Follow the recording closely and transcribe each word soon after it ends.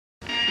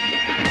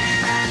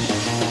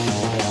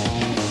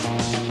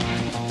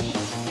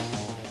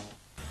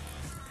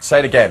Say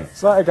it again.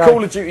 Say it again.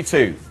 Call of Duty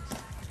 2.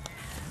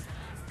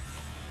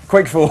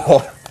 Quake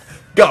 4.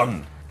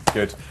 Gun.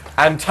 Good.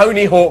 And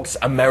Tony Hawk's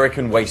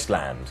American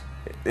Wasteland.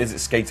 Is it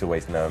Skater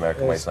Wasteland? No,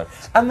 American Wasteland.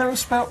 And they're all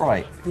spelt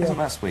right. Yeah. Isn't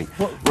that sweet?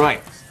 What?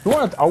 Right.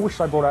 I wish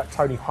they brought out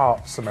Tony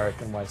Hart's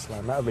American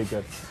Wasteland. That would be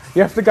good.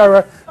 You have to go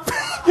around.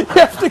 You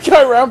have to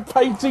go around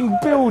painting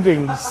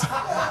buildings.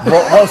 In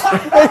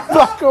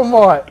black and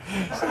white.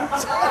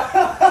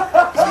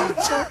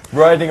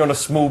 Riding on a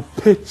small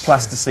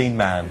plasticine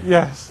man.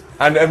 Yes.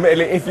 And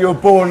admittedly, if you were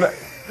born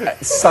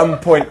at some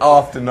point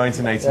after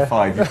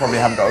 1985, you probably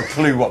haven't got a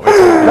clue what we're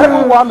talking about.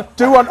 Level 1,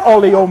 do an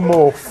ollie or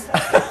morph.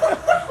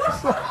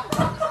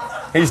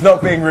 He's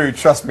not being rude,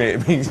 trust me.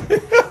 It means.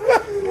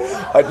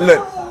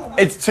 Look,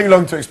 it's too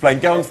long to explain.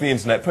 Go onto the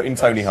internet, put in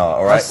Tony Hart,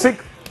 all right?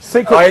 Secret.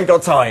 I ain't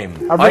got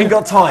time. I ain't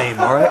got time,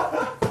 all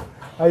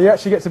right? You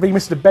actually get to be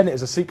Mr. Bennett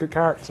as a secret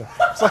character.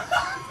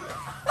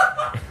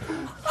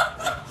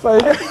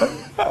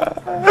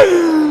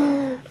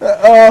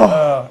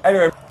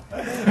 Anyway,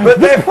 but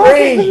they're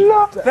free.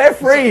 They're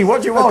free.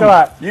 What do you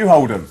want? You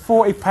hold them.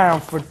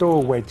 £40 for a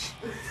door wedge.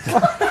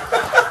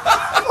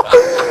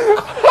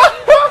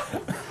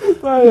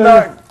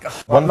 No.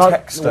 One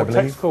text, I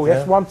believe. Text call,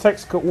 yes. One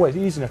text call. Well,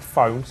 you're using a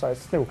phone, so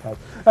it's still code.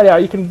 Anyhow,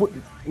 you can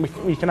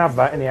have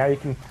that. Anyhow,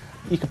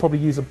 you could probably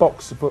use a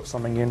box to put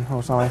something in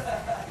or something.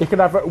 You could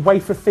have a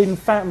wafer thin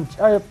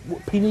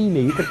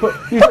panini. You could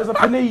use it as a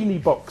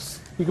panini box.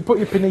 You could put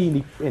your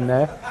panini in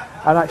there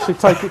and actually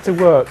take it to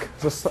work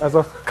as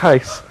a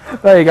case.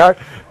 There you go.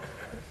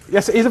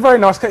 Yes, it is a very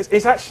nice case.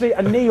 It's actually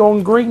a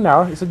neon green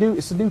now. It's a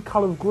new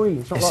colour of green.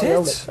 It's not like the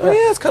old. Oh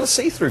yeah, it's kind of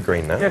see-through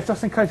green now. Yeah,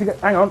 just in case you get.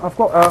 Hang on, I've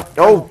got.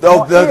 No,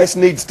 this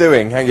needs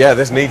doing. Yeah,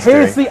 this needs doing.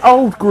 Here's the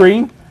old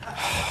green,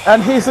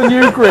 and here's the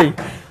new green.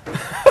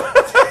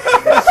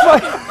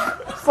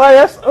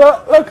 Yes,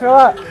 look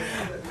at that.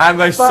 And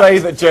they say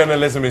that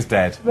journalism is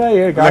dead. There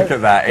you go. Look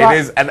at that. It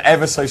is an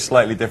ever so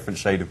slightly different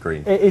shade of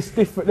green. It is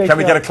different. Can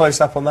we get a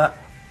close-up on that?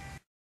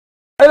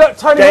 Hey, look,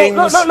 Tony,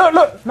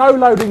 look. No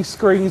loading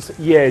screens.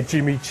 Yeah,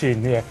 Jimmy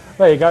Chin, yeah.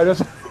 There you go.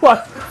 That's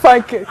one.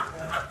 Thank you.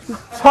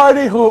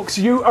 Tony Hawks,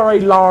 you are a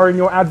liar in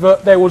your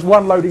advert. There was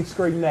one loading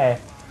screen there.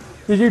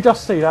 Did you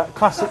just see that?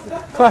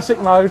 Classic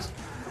mode.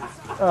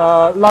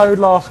 Load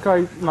last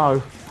game.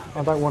 No,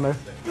 I don't want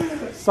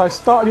to. So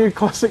start a new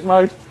classic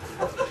mode.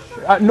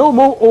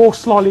 Normal or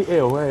slightly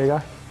ill. There you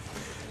go.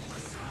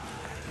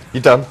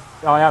 You done?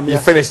 I am, You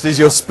yes. finished? Is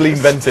your spleen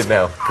vented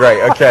now?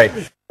 Great,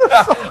 okay.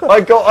 I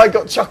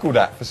got chuckled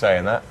at for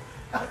saying that.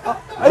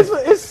 I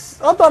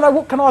don't know,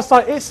 what can I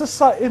say? It's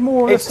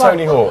more. It's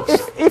Tony Hawk's.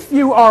 If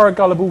you are a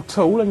gullible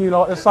tool and you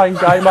like the same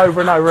game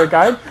over and over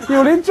again,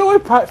 you'll enjoy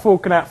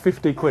forking out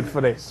 50 quid for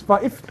this.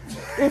 But if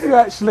you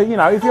actually,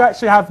 if you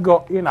actually have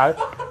got,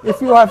 if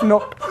you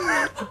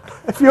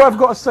have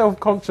got a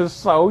self-conscious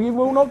soul, you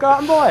will not go out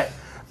and buy it.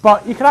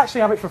 But you can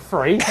actually have it for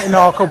free in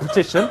our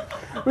competition.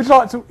 You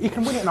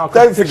can win it in our competition.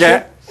 Don't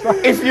forget,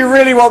 if you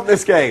really want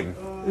this game.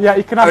 Yeah,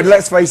 you can have it.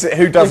 Let's face it,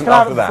 who doesn't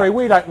after that? Free.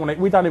 We don't want it.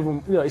 We don't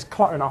even. It's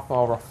cluttering up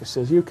our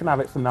offices. You can have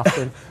it for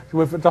nothing,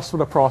 just for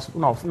the price.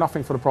 No,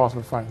 nothing for the price of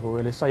a phone call,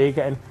 really. So you're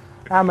getting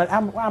how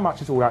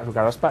much is all that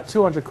together? It's about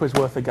 200 quid's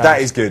worth of games. That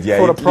is good, yeah.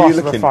 For the price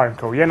of a phone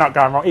call, you're not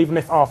going wrong. Even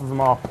if half of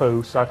them are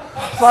poo. So.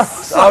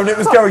 Oh, it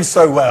was going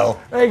so well.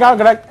 There you go.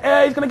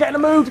 He's going to get in the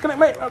mood. He's going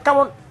to come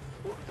on.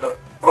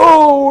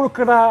 Oh, look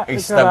at that. He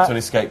stamped on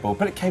his skateboard,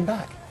 but it came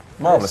back.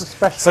 Marvellous.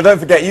 So don't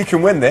forget, you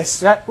can win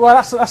this. Yeah, well,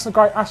 that's a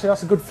great. Actually,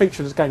 that's a good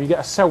feature of this game. You get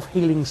a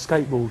self-healing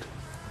skateboard.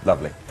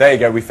 Lovely. There you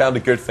go. We found a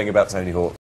good thing about Tony Hawk.